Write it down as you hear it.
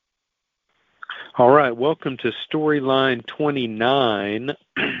All right, welcome to Storyline 29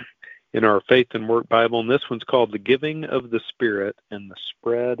 in our Faith and Work Bible, and this one's called The Giving of the Spirit and the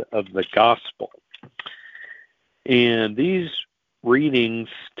Spread of the Gospel. And these readings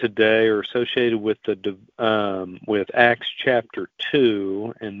today are associated with with Acts chapter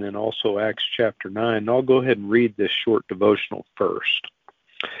 2 and then also Acts chapter 9. And I'll go ahead and read this short devotional first.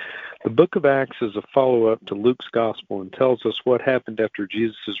 The book of Acts is a follow-up to Luke's gospel and tells us what happened after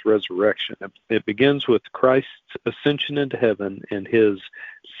Jesus' resurrection. It begins with Christ's ascension into heaven and his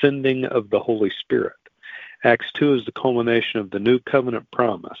sending of the Holy Spirit. Acts 2 is the culmination of the new covenant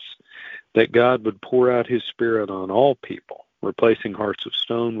promise that God would pour out his Spirit on all people, replacing hearts of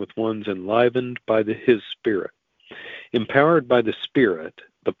stone with ones enlivened by his Spirit. Empowered by the Spirit,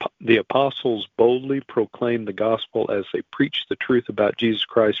 the apostles boldly proclaimed the gospel as they preached the truth about Jesus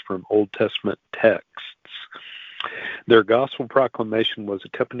Christ from Old Testament texts. Their gospel proclamation was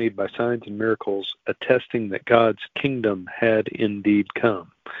accompanied by signs and miracles attesting that God's kingdom had indeed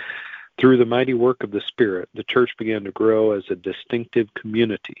come. Through the mighty work of the Spirit, the church began to grow as a distinctive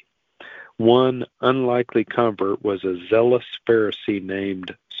community. One unlikely convert was a zealous Pharisee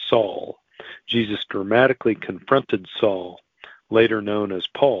named Saul. Jesus dramatically confronted Saul, later known as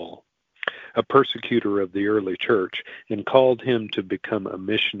Paul, a persecutor of the early church, and called him to become a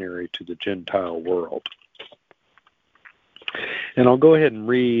missionary to the Gentile world. And I'll go ahead and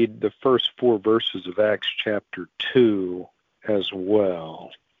read the first 4 verses of Acts chapter 2 as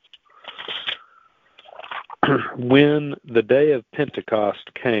well. When the day of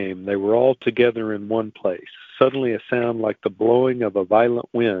Pentecost came, they were all together in one place. Suddenly a sound like the blowing of a violent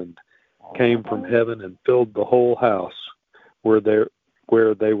wind came from heaven and filled the whole house where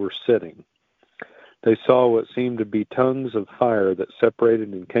they were sitting. They saw what seemed to be tongues of fire that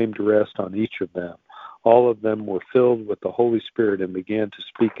separated and came to rest on each of them. All of them were filled with the Holy Spirit and began to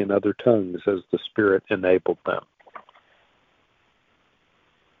speak in other tongues as the Spirit enabled them.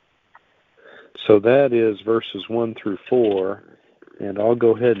 So that is verses 1 through 4, and I'll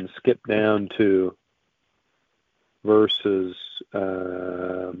go ahead and skip down to verse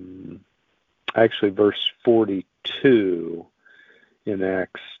 42 in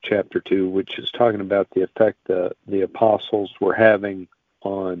Acts chapter 2, which is talking about the effect that the apostles were having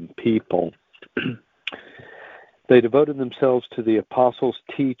on people. They devoted themselves to the apostles'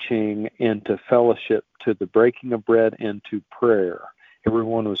 teaching and to fellowship, to the breaking of bread and to prayer.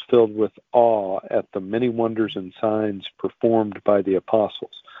 Everyone was filled with awe at the many wonders and signs performed by the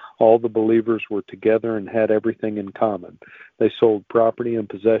apostles. All the believers were together and had everything in common. They sold property and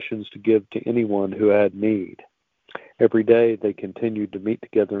possessions to give to anyone who had need. Every day they continued to meet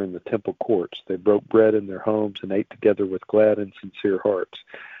together in the temple courts. They broke bread in their homes and ate together with glad and sincere hearts,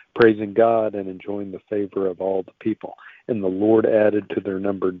 praising God and enjoying the favor of all the people. And the Lord added to their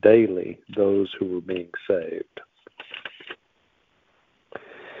number daily those who were being saved.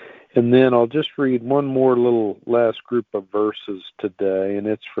 And then I'll just read one more little last group of verses today, and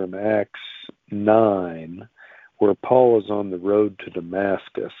it's from Acts 9, where Paul is on the road to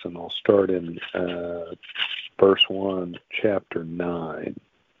Damascus, and I'll start in verse 1, chapter 9.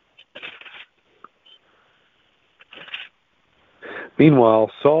 Meanwhile,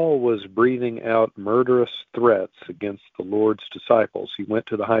 Saul was breathing out murderous threats against the Lord's disciples. He went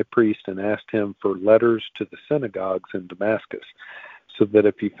to the high priest and asked him for letters to the synagogues in Damascus, so that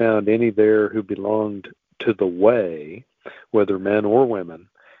if he found any there who belonged to the way, whether men or women,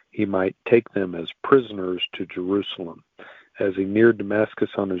 he might take them as prisoners to Jerusalem. As he neared Damascus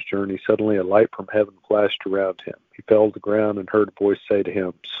on his journey, suddenly a light from heaven flashed around him. He fell to the ground and heard a voice say to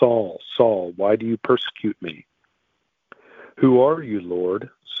him, "Saul, Saul, why do you persecute me?" "Who are you, Lord?"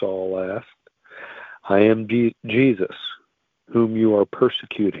 Saul asked. "I am Jesus, whom you are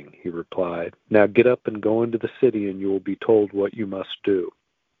persecuting," he replied. "Now get up and go into the city, and you will be told what you must do."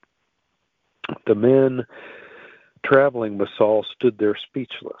 The men traveling with Saul stood there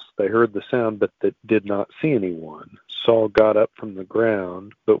speechless. They heard the sound, but they did not see anyone. Saul got up from the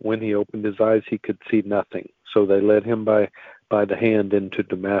ground, but when he opened his eyes, he could see nothing. So they led him by the hand into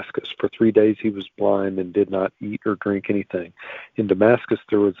Damascus. For 3 days he was blind and did not eat or drink anything. In Damascus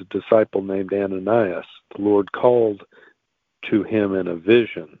there was a disciple named Ananias. The Lord called to him in a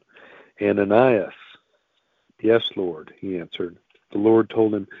vision, "Ananias." "Yes, Lord," he answered. The Lord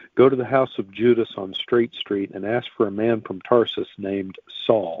told him, "Go to the house of Judas on Straight Street and ask for a man from Tarsus named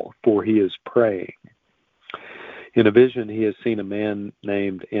Saul, for he is praying. In a vision he has seen a man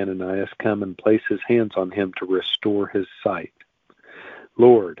named Ananias come and place his hands on him to restore his sight."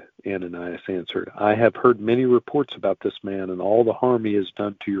 "Lord," Ananias answered, I have heard many reports about this man and all the harm he has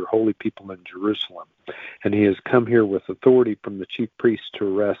done to your holy people in Jerusalem. And he has come here with authority from the chief priests to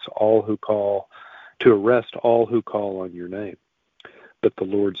arrest all who call on your name. But the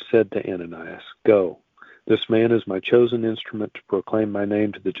Lord said to Ananias, Go. This man is my chosen instrument to proclaim my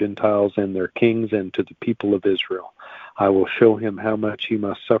name to the Gentiles and their kings and to the people of Israel. I will show him how much he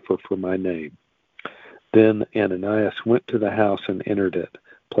must suffer for my name. Then Ananias went to the house and entered it.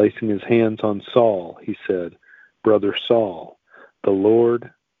 Placing his hands on Saul, he said, Brother Saul, the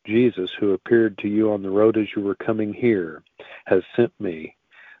Lord Jesus, who appeared to you on the road as you were coming here, has sent me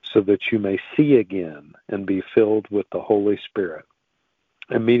so that you may see again and be filled with the Holy Spirit.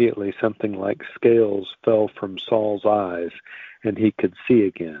 Immediately something like scales fell from Saul's eyes, and he could see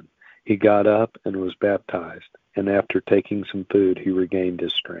again. He got up and was baptized, and after taking some food, he regained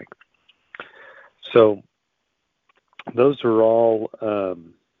his strength. So those are all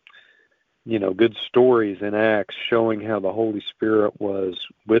good stories in Acts showing how the Holy Spirit was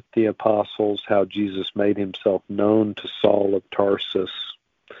with the apostles, how Jesus made himself known to Saul of Tarsus,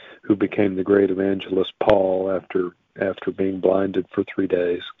 who became the great evangelist Paul after being blinded for 3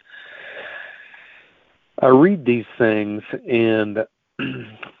 days. I read these things, and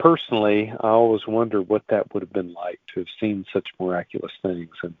personally, I always wonder what that would have been like to have seen such miraculous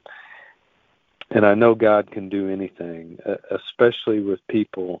things. And I know God can do anything, especially with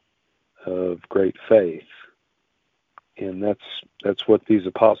people of great faith. And that's what these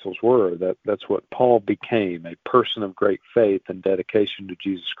apostles were. That's what Paul became, a person of great faith and dedication to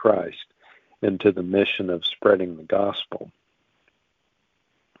Jesus Christ and to the mission of spreading the gospel.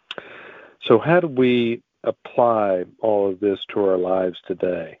 So how do we apply all of this to our lives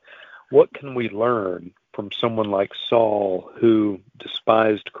today? What can we learn from someone like Saul, who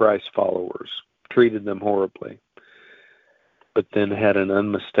despised Christ's followers, treated them horribly, but then had an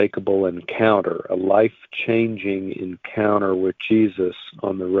unmistakable encounter, a life-changing encounter with Jesus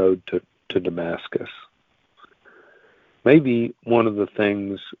on the road to Damascus? Maybe one of the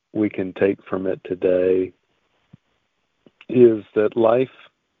things we can take from it today is that life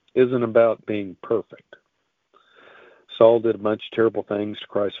isn't about being perfect. Saul did a bunch of terrible things to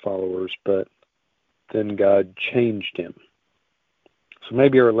Christ's followers, but then God changed him. So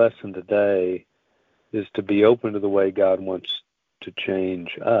maybe our lesson today is to be open to the way God wants to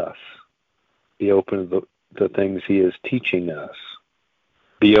change us. Be open to the things he is teaching us.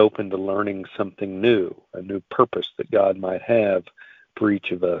 Be open to learning something new, a new purpose that God might have for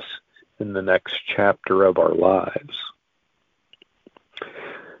each of us in the next chapter of our lives.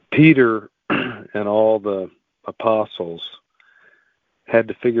 Peter and all the apostles had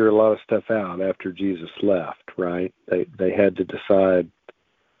to figure a lot of stuff out after Jesus left, right? They had to decide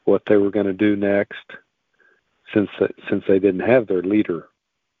what they were going to do next, since they didn't have their leader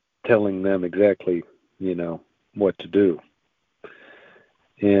telling them exactly, what to do.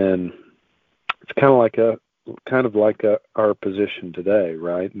 And it's kind of like our position today,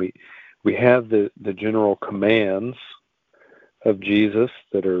 right? We have the general commands of Jesus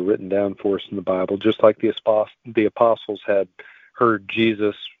that are written down for us in the Bible, just like the apostles had heard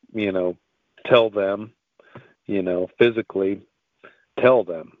Jesus, tell them, physically tell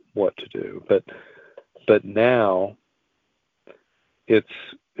them what to do. But now it's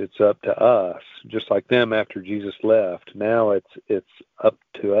up to us, just like them after Jesus left. Now it's up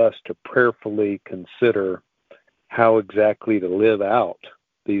to us to prayerfully consider how exactly to live out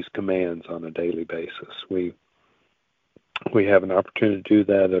these commands on a daily basis. We have an opportunity to do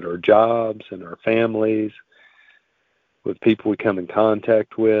that at our jobs, in our families, with people we come in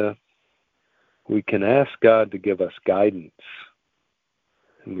contact with. We can ask God to give us guidance,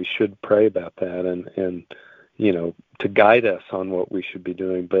 and we should pray about that and to guide us on what we should be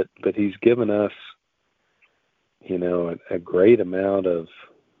doing. But he's given us, a great amount of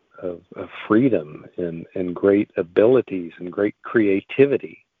freedom and great abilities and great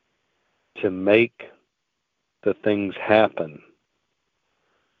creativity to make the things happen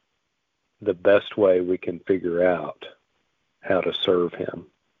the best way we can figure out how to serve him.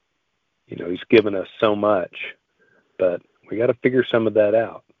 He's given us so much, but we got to figure some of that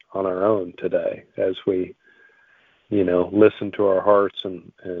out on our own today as we, listen to our hearts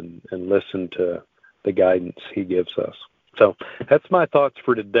and listen to the guidance he gives us. So that's my thoughts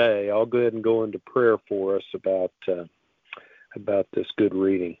for today. I'll go ahead and go into prayer for us about this good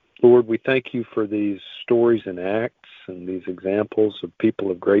reading. Lord, we thank you for these stories and acts and these examples of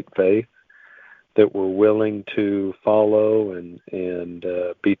people of great faith that were willing to follow and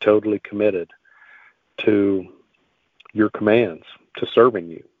be totally committed to your commands, to serving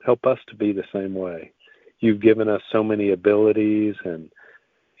you. Help us to be the same way. You've given us so many abilities and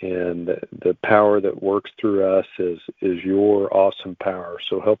And the power that works through us is your awesome power.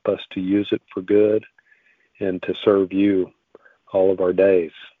 So help us to use it for good and to serve you all of our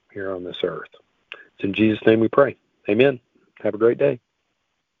days here on this earth. It's in Jesus' name we pray. Amen. Have a great day.